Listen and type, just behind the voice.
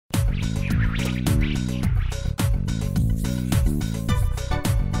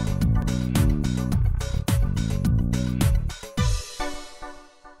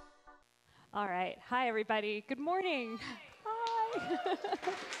right. Hi, everybody. Good morning.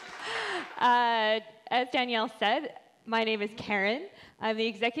 Hi. As Danielle said, my name is Karen. I'm the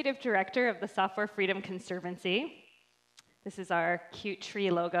executive director of the Software Freedom Conservancy. This is our cute tree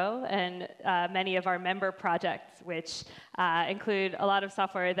logo and many of our member projects, which include a lot of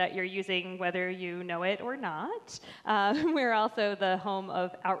software that you're using whether you know it or not. We're also the home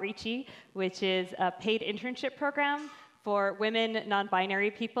of Outreachy, which is a paid internship program for women,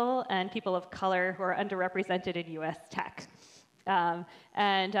 non-binary people, and people of color who are underrepresented in US tech.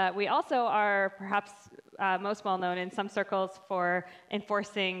 We also are perhaps most well known in some circles for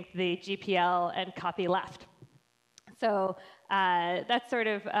enforcing the GPL and copyleft. So that's sort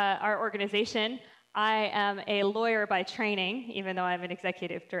of our organization. I am a lawyer by training, even though I'm an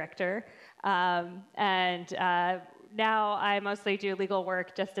executive director. Now I mostly do legal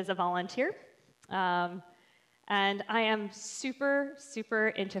work just as a volunteer. And I am super, super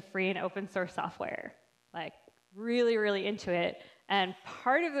into free and open source software, like really, really into it. And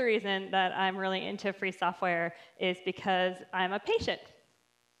part of the reason that I'm really into free software is because I'm a patient.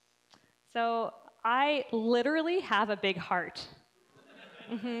 So I literally have a big heart.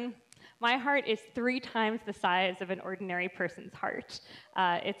 My heart is 3 times the size of an ordinary person's heart.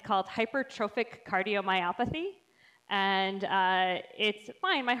 It's called hypertrophic cardiomyopathy. And it's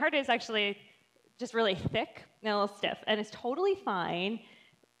fine. My heart is actually just really thick and a little stiff. And it's totally fine,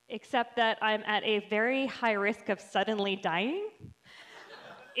 except that I'm at a very high risk of suddenly dying.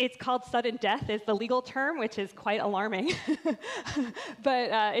 It's called sudden death is the legal term, which is quite alarming. But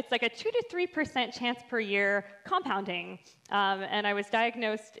it's like a 2 to 3% chance per year compounding. And I was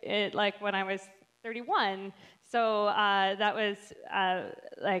diagnosed when I was 31. So that was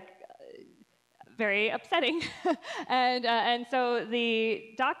very upsetting. And so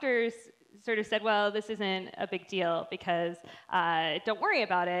the doctors sort of said, well, this isn't a big deal because don't worry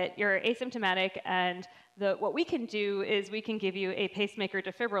about it. You're asymptomatic, and what we can do is we can give you a pacemaker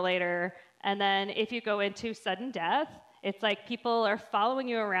defibrillator, and then if you go into sudden death, it's like people are following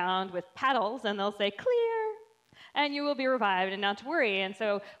you around with paddles, and they'll say, clear, and you will be revived, and not to worry. And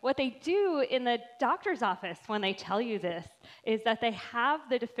so what they do in the doctor's office when they tell you this is that they have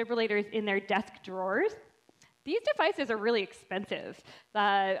the defibrillators in their desk drawers. These devices are really expensive.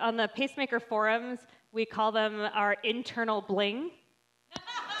 On the pacemaker forums, we call them our internal bling,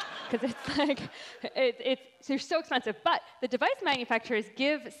 because it's like, they're so expensive. But the device manufacturers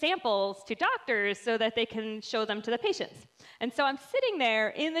give samples to doctors so that they can show them to the patients. And so I'm sitting there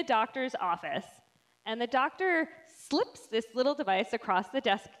in the doctor's office, and the doctor slips this little device across the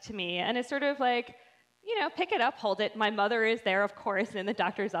desk to me, and it's sort of like, pick it up, hold it. My mother is there, of course, in the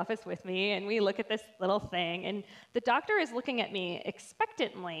doctor's office with me, and we look at this little thing, and the doctor is looking at me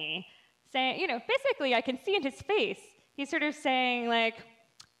expectantly, saying, basically I can see in his face, he's sort of saying, like,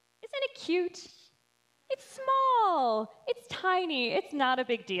 isn't it cute? It's small, it's tiny, it's not a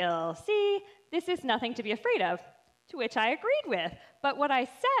big deal. See, this is nothing to be afraid of, to which I agreed with. But what I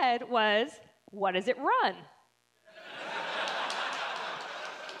said was, what does it run?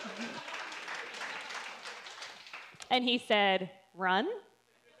 And he said, run?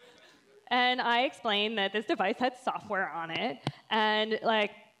 And I explained that this device had software on it, and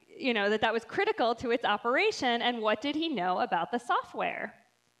that was critical to its operation, and what did he know about the software?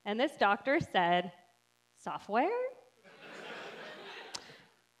 And this doctor said, software?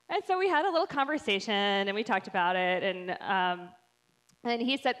 And so we had a little conversation, and we talked about it, and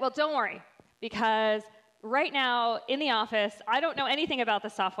he said, well, don't worry, because right now in the office, I don't know anything about the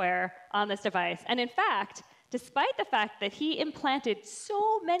software on this device. And in fact, despite the fact that he implanted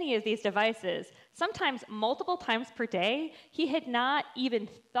so many of these devices, sometimes multiple times per day, he had not even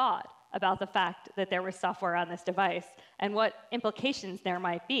thought about the fact that there was software on this device and what implications there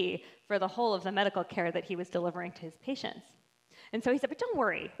might be for the whole of the medical care that he was delivering to his patients. And so he said, but don't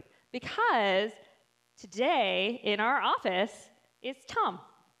worry, because today in our office is Tom.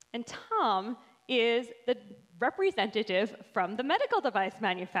 And Tom is the representative from the medical device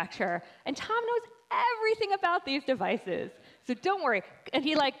manufacturer. And Tom knows everything about these devices. So don't worry. And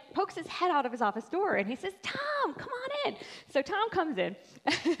he pokes his head out of his office door and he says, Tom, come on in. So Tom comes in.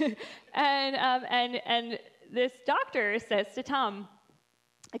 and this doctor says to Tom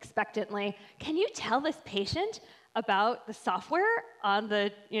expectantly, can you tell this patient about the software on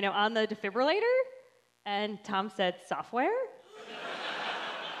the defibrillator? And Tom said, software?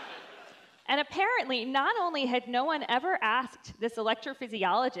 And apparently, not only had no one ever asked this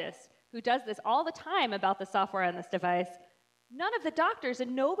electrophysiologist who does this all the time about the software on this device, none of the doctors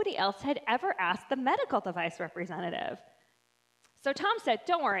and nobody else had ever asked the medical device representative. So Tom said,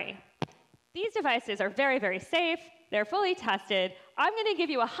 don't worry, these devices are very, very safe. They're fully tested. I'm going to give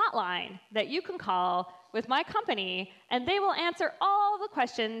you a hotline that you can call with my company, and they will answer all the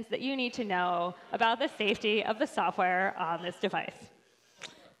questions that you need to know about the safety of the software on this device.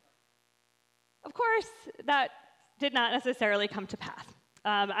 Of course, that did not necessarily come to pass.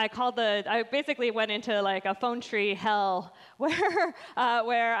 I basically went into like a phone tree hell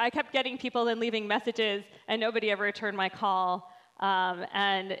where I kept getting people and leaving messages, and nobody ever returned my call.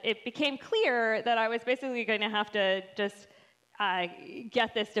 And it became clear that I was basically going to have to just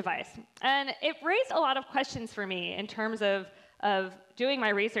get this device. And it raised a lot of questions for me in terms of doing my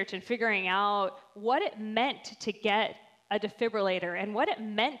research and figuring out what it meant to get a defibrillator and what it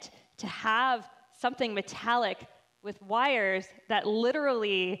meant to have something metallic with wires that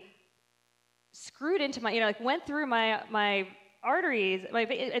literally screwed into my, like went through my arteries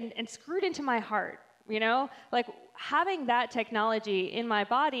and screwed into my heart, Like having that technology in my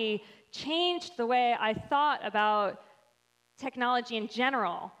body changed the way I thought about technology in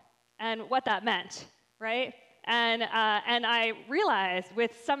general and what that meant, right? And I realized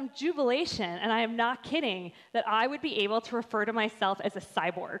with some jubilation, and I am not kidding, that I would be able to refer to myself as a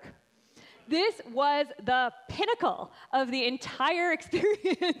cyborg. This was the pinnacle of the entire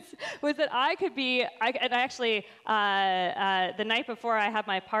experience, was that I could be, and I actually, the night before I had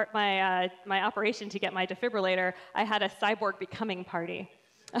my operation to get my defibrillator, I had a cyborg becoming party.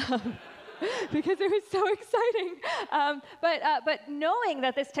 Because it was so exciting. But knowing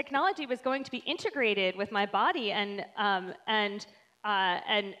that this technology was going to be integrated with my body and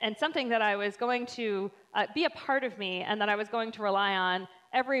something that I was going to be a part of me and that I was going to rely on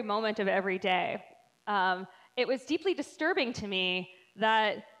every moment of every day, it was deeply disturbing to me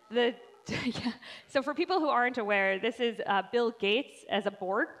that so for people who aren't aware, this is Bill Gates as a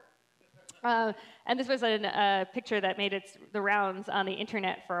board. And this was a picture that made the rounds on the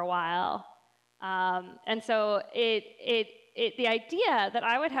internet for a while. And so the idea that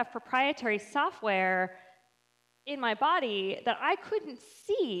I would have proprietary software in my body that I couldn't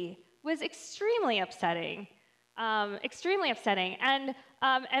see was extremely upsetting. Extremely upsetting. And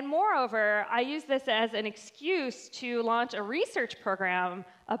moreover, I use this as an excuse to launch a research program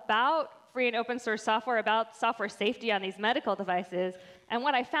about free and open source software, about software safety on these medical devices. And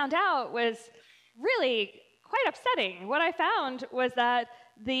what I found out was really quite upsetting. What I found was that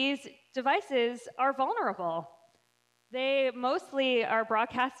these devices are vulnerable. They mostly are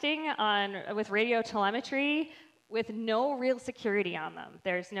broadcasting with radio telemetry with no real security on them.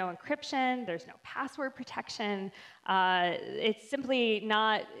 There's no encryption, there's no password protection. It's simply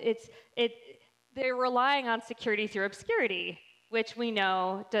not, they're relying on security through obscurity, which we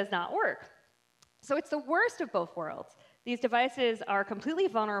know does not work. So it's the worst of both worlds. These devices are completely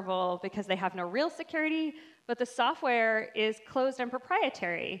vulnerable because they have no real security, but the software is closed and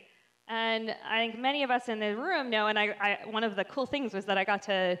proprietary. And I think many of us in the room know, and one of the cool things was that I got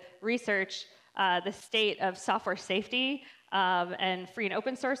to research the state of software safety and free and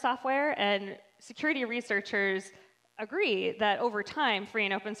open source software, and security researchers agree that over time, free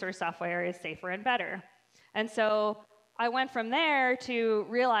and open source software is safer and better. And so I went from there to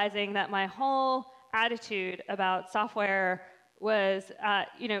realizing that my whole attitude about software was,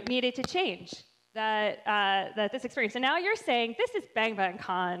 needed to change. That this experience. And now you're saying this is Bang Bang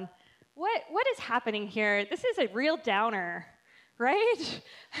Con. What is happening here? This is a real downer, right?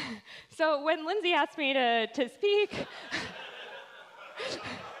 So when Lindsay asked me to speak,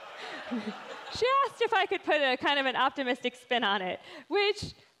 she asked if I could put a kind of an optimistic spin on it,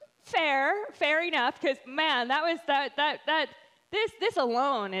 which fair enough, because man, this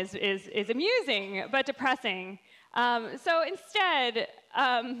alone is amusing but depressing. So instead,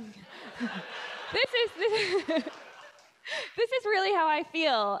 this is really how I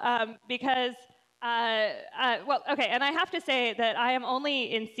feel, because okay, and I have to say that I am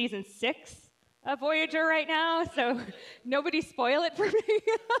only in season 6 of Voyager right now, so nobody spoil it for me.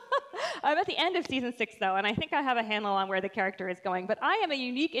 I'm at the end of season 6 though, and I think I have a handle on where the character is going, but I am a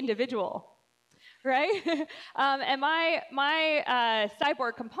unique individual, right? And my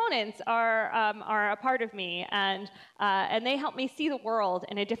cyborg components are a part of me, and they help me see the world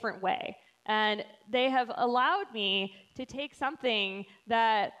in a different way. And they have allowed me to take something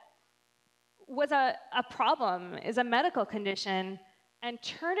that was a problem, is a medical condition, and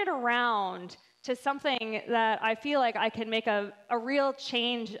turn it around to something that I feel like I can make a real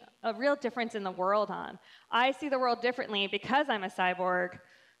change, a real difference in the world on. I see the world differently because I'm a cyborg,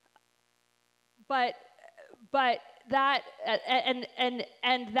 but that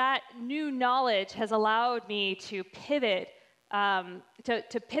and that new knowledge has allowed me to pivot,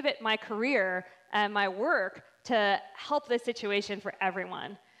 to pivot my career and my work to help this situation for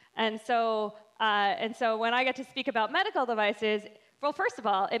everyone. And so when I get to speak about medical devices, well, first of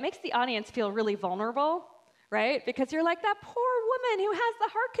all, it makes the audience feel really vulnerable, right? Because you're like, that poor woman who has the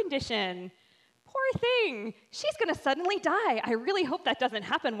heart condition. Poor thing. She's going to suddenly die. I really hope that doesn't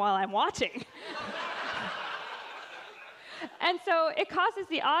happen while I'm watching. And so it causes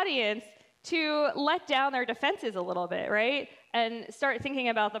the audience to let down their defenses a little bit, right? And start thinking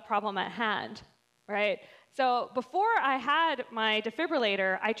about the problem at hand, right? So before I had my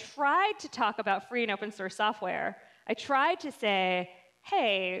defibrillator, I tried to talk about free and open source software. I tried to say,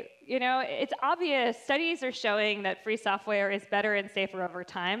 hey, you know, it's obvious. Studies are showing that free software is better and safer over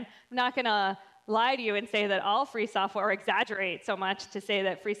time. I'm not going to lie to you and say that all free software, or exaggerate so much to say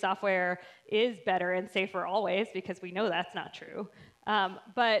that free software is better and safer always, because we know that's not true.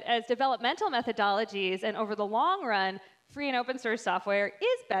 But as developmental methodologies, and over the long run, free and open source software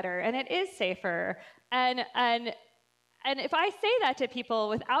is better and it is safer. And if I say that to people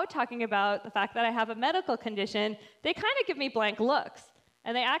without talking about the fact that I have a medical condition, they kind of give me blank looks.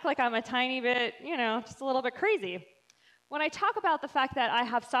 And they act like I'm a tiny bit, you know, just a little bit crazy. When I talk about the fact that I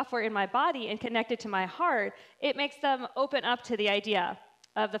have software in my body and connected to my heart, it makes them open up to the idea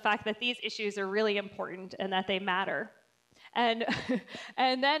of the fact that these issues are really important and that they matter. And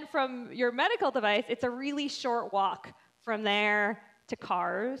then from your medical device, it's a really short walk from there to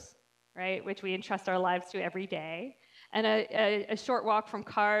cars, right, which we entrust our lives to every day, and a short walk from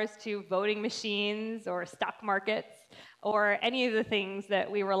cars to voting machines or stock markets or any of the things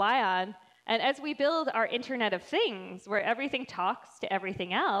that we rely on. And as we build our Internet of Things, where everything talks to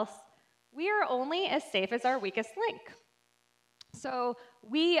everything else, we are only as safe as our weakest link. So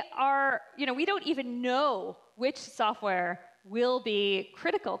we don't even know which software will be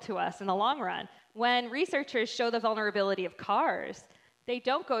critical to us in the long run. When researchers show the vulnerability of cars, they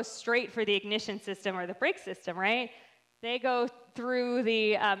don't go straight for the ignition system or the brake system, right? They go through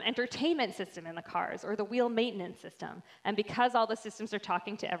the entertainment system in the cars or the wheel maintenance system. And because all the systems are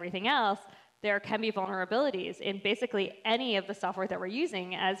talking to everything else, there can be vulnerabilities in basically any of the software that we're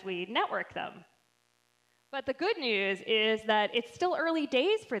using as we network them. But the good news is that it's still early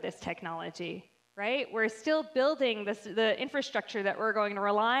days for this technology, right? We're still building the infrastructure that we're going to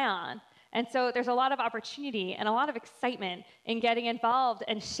rely on. And so there's a lot of opportunity and a lot of excitement in getting involved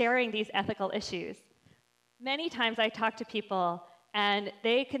and sharing these ethical issues. Many times I talk to people, and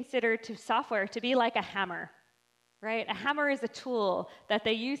they consider software to be like a hammer, right? A hammer is a tool that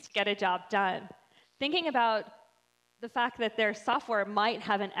they use to get a job done. Thinking about the fact that their software might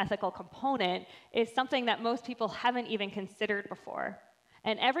have an ethical component is something that most people haven't even considered before.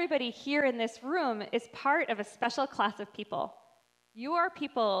 And everybody here in this room is part of a special class of people. You are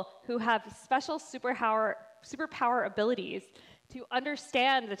people who have special superpower abilities to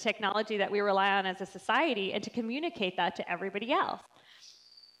understand the technology that we rely on as a society and to communicate that to everybody else.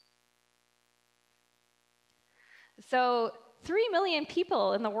 So 3 million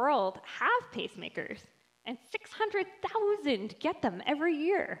people in the world have pacemakers, and 600,000 get them every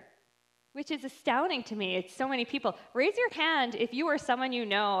year, which is astounding to me. It's so many people. Raise your hand if you or someone you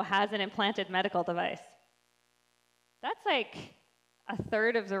know has an implanted medical device. That's like a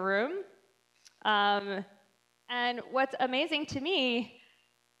third of the room. And what's amazing to me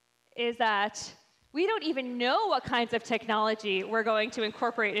is that we don't even know what kinds of technology we're going to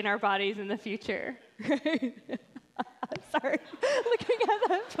incorporate in our bodies in the future. Sorry, looking at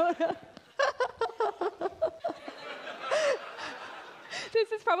that photo.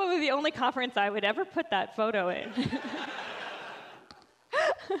 This is probably the only conference I would ever put that photo in.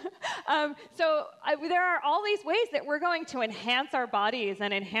 There are all these ways that we're going to enhance our bodies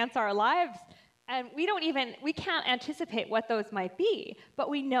and enhance our lives, and we can't anticipate what those might be, but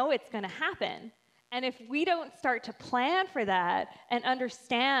we know it's going to happen. And if we don't start to plan for that and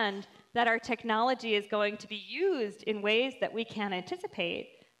understand that our technology is going to be used in ways that we can't anticipate,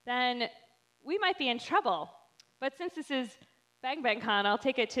 then we might be in trouble. But since this is Bang Bang Con, I'll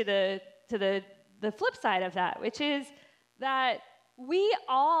take it to the flip side of that, which is that we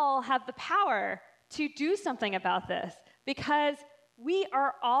all have the power to do something about this, because we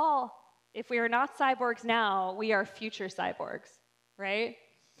are all, if we are not cyborgs now, we are future cyborgs, right?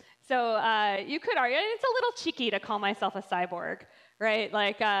 So you could argue, and it's a little cheeky to call myself a cyborg, right?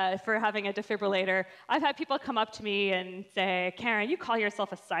 Like for having a defibrillator. I've had people come up to me and say, Karen, you call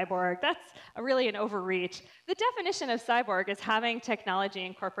yourself a cyborg. That's really an overreach. The definition of cyborg is having technology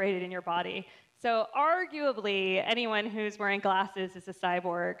incorporated in your body. So arguably, anyone who's wearing glasses is a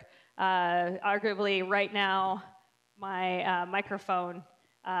cyborg. Arguably, right now, my microphone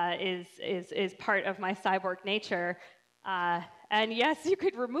is part of my cyborg nature. And yes, you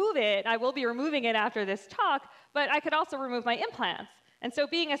could remove it. I will be removing it after this talk, but I could also remove my implants. And so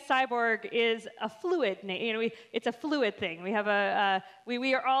being a cyborg is a fluid, it's a fluid thing. We have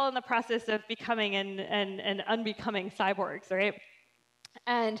we are all in the process of becoming and unbecoming cyborgs, right?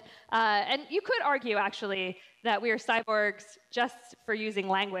 And you could argue, actually, that we are cyborgs just for using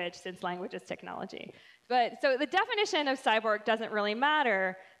language, since language is technology. But so the definition of cyborg doesn't really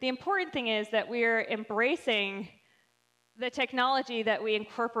matter. The important thing is that we're embracing the technology that we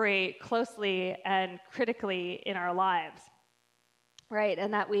incorporate closely and critically in our lives, right?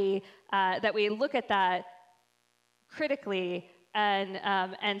 And that we look at that critically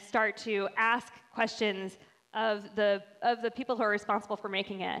and start to ask questions of the people who are responsible for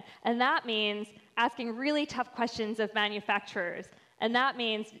making it. And that means asking really tough questions of manufacturers. And that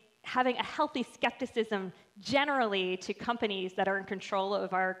means having a healthy skepticism generally to companies that are in control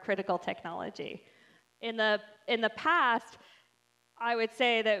of our critical technology. In the past, I would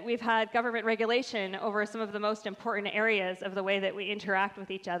say that we've had government regulation over some of the most important areas of the way that we interact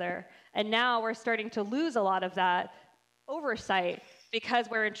with each other. And now we're starting to lose a lot of that oversight because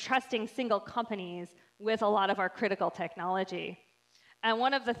we're entrusting single companies with a lot of our critical technology. And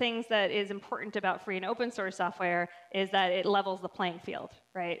one of the things that is important about free and open source software is that it levels the playing field,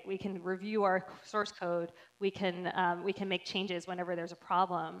 right? We can review our source code. We can make changes whenever there's a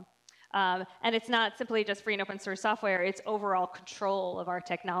problem. And it's not simply just free and open source software, it's overall control of our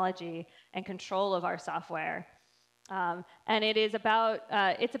technology and control of our software. And it is about,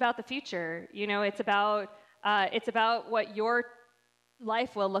 it's about the future. It's about what your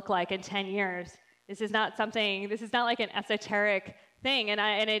life will look like in 10 years. This is not like an esoteric thing. And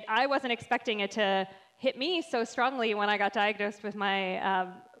I wasn't expecting it to hit me so strongly when I got diagnosed with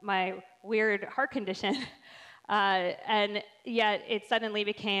my weird heart condition. And yet it suddenly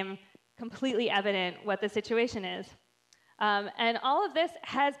became completely evident what the situation is. And all of this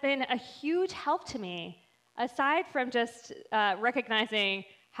has been a huge help to me, aside from just recognizing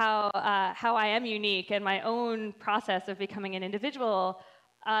how I am unique and my own process of becoming an individual.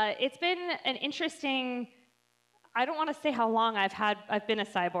 It's been an interesting, I don't want to say how long I've been a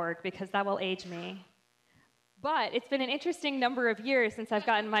cyborg because that will age me. But it's been an interesting number of years since I've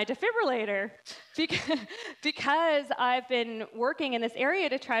gotten my defibrillator because I've been working in this area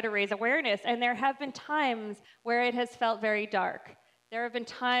to try to raise awareness. And there have been times where it has felt very dark. There have been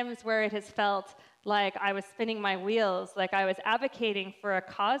times where it has felt like I was spinning my wheels, like I was advocating for a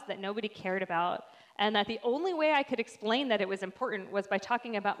cause that nobody cared about, and that the only way I could explain that it was important was by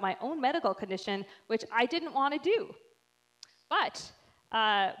talking about my own medical condition, which I didn't want to do. But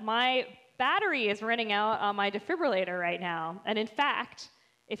my battery is running out on my defibrillator right now. And in fact,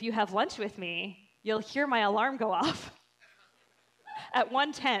 if you have lunch with me, you'll hear my alarm go off at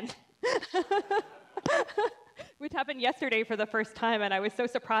 1:10. Which happened yesterday for the first time, and I was so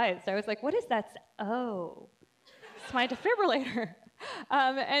surprised. I was like, what is that? Oh, it's my defibrillator.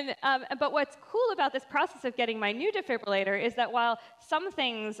 But what's cool about this process of getting my new defibrillator is that while some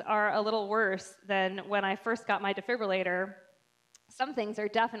things are a little worse than when I first got my defibrillator, some things are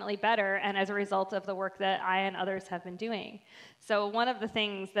definitely better, and as a result of the work that I and others have been doing. So one of the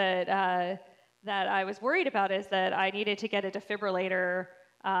things that I was worried about is that I needed to get a defibrillator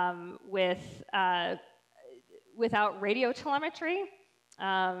without radio telemetry.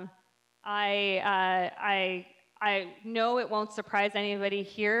 I know it won't surprise anybody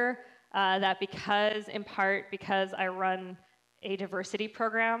here that in part because I run a diversity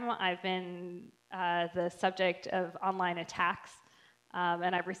program, I've been the subject of online attacks,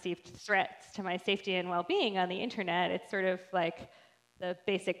 and I've received threats to my safety and well-being on the internet. It's sort of like the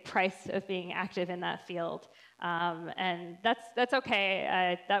basic price of being active in that field. And that's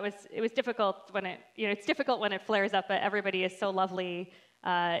okay. It was difficult when it's difficult when it flares up, but everybody is so lovely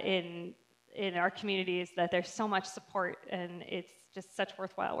in our communities that there's so much support, and it's just such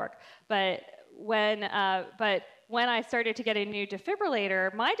worthwhile work. But when I started to get a new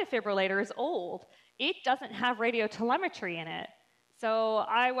defibrillator, my defibrillator is old. It doesn't have radio telemetry in it. So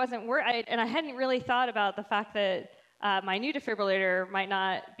I wasn't worried, and I hadn't really thought about the fact that my new defibrillator might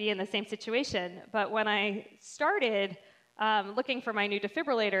not be in the same situation. But when I started looking for my new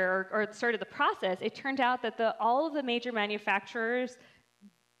defibrillator or started the process, it turned out that all of the major manufacturers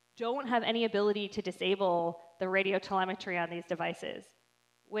don't have any ability to disable the radio telemetry on these devices,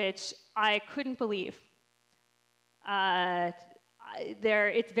 which I couldn't believe.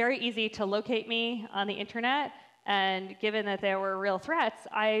 It's very easy to locate me on the internet, and given that there were real threats,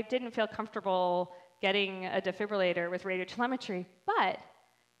 I didn't feel comfortable getting a defibrillator with radio telemetry. But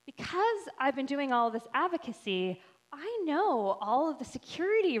because I've been doing all of this advocacy, I know all of the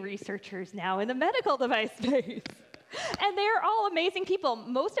security researchers now in the medical device space. And they're all amazing people.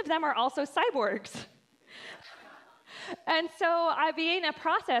 Most of them are also cyborgs. And so I began a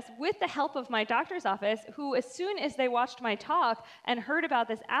process with the help of my doctor's office, who, as soon as they watched my talk and heard about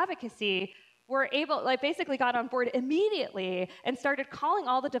this advocacy, were able, basically got on board immediately and started calling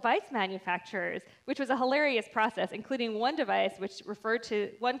all the device manufacturers, which was a hilarious process, including one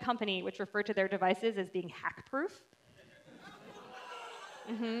company which referred to their devices as being hack-proof,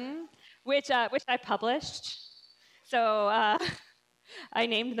 which I published. So I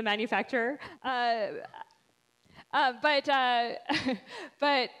named the manufacturer.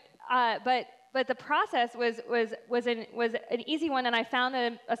 But the process was an easy one, and I found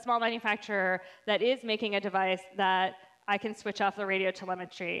a small manufacturer that is making a device that I can switch off the radio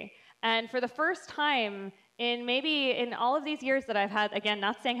telemetry. And for the first time in all of these years that I've had, again,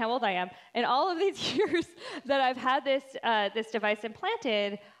 not saying how old I am, in all of these years that I've had this device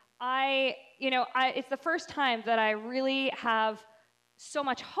implanted, it's the first time that I really have so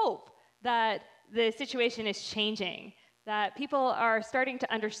much hope that the situation is changing, that people are starting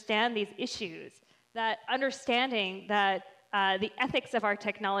to understand these issues, that understanding that the ethics of our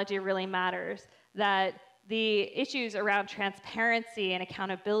technology really matters, that the issues around transparency and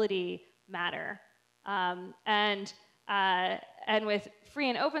accountability matter. And with free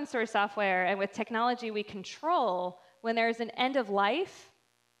and open source software and with technology we control, when there's an end of life,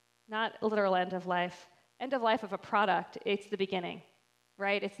 not a literal end of life of a product, it's the beginning,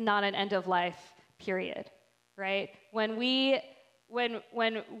 right? It's not an end of life, period, right? When we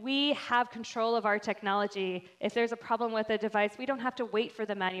have control of our technology, if there's a problem with a device, we don't have to wait for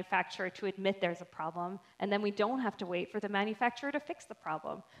the manufacturer to admit there's a problem, and then we don't have to wait for the manufacturer to fix the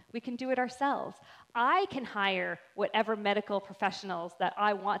problem. We can do it ourselves. I can hire whatever medical professionals that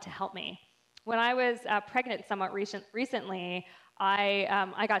I want to help me. When I was pregnant somewhat recently,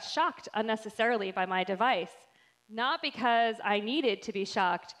 I got shocked unnecessarily by my device, not because I needed to be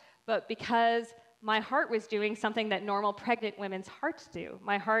shocked, but because my heart was doing something that normal pregnant women's hearts do.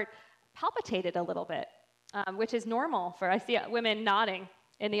 My heart palpitated a little bit, which is normal I see women nodding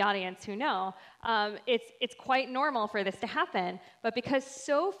in the audience who know. It's quite normal for this to happen, but because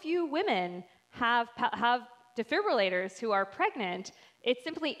so few women have defibrillators who are pregnant, it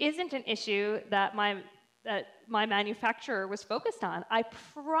simply isn't an issue that my manufacturer was focused on. I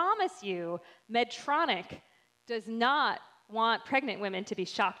promise you, Medtronic does not want pregnant women to be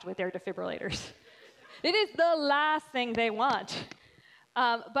shocked with their defibrillators. It is the last thing they want.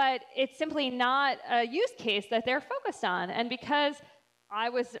 But it's simply not a use case that they're focused on. And because I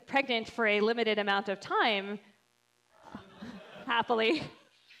was pregnant for a limited amount of time, happily,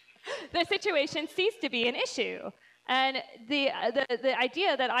 the situation ceased to be an issue. And the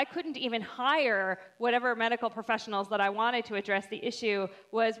idea that I couldn't even hire whatever medical professionals that I wanted to address the issue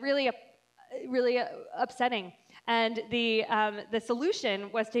was really upsetting. And the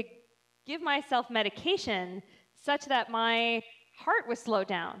solution was to give myself medication such that my heart was slowed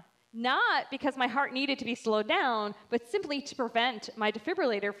down. Not because my heart needed to be slowed down, but simply to prevent my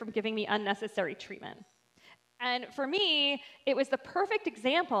defibrillator from giving me unnecessary treatment. And for me, it was the perfect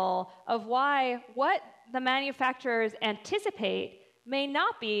example of why what the manufacturers anticipate may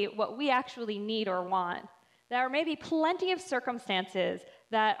not be what we actually need or want. There may be plenty of circumstances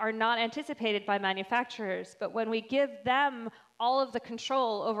that are not anticipated by manufacturers, but when we give them all of the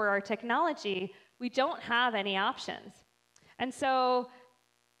control over our technology, we don't have any options. And so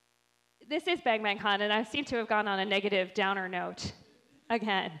this is Bang Bang Con, and I seem to have gone on a negative downer note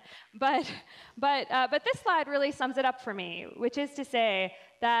again. But this slide really sums it up for me, which is to say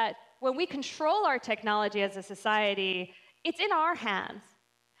that when we control our technology as a society, it's in our hands.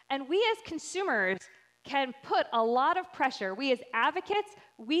 And we as consumers can put a lot of pressure. We as advocates,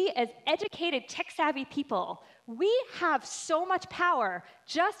 we as educated, tech-savvy people, we have so much power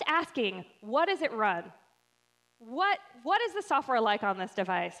just asking, what does it run? What is the software like on this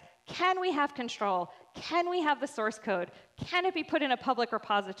device? Can we have control? Can we have the source code? Can it be put in a public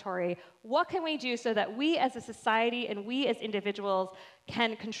repository? What can we do so that we as a society and we as individuals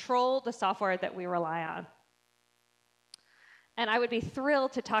can control the software that we rely on? And I would be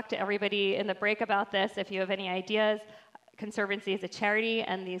thrilled to talk to everybody in the break about this if you have any ideas. Conservancy is a charity,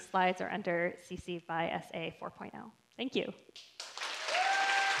 and these slides are under CC by SA 4.0. Thank you.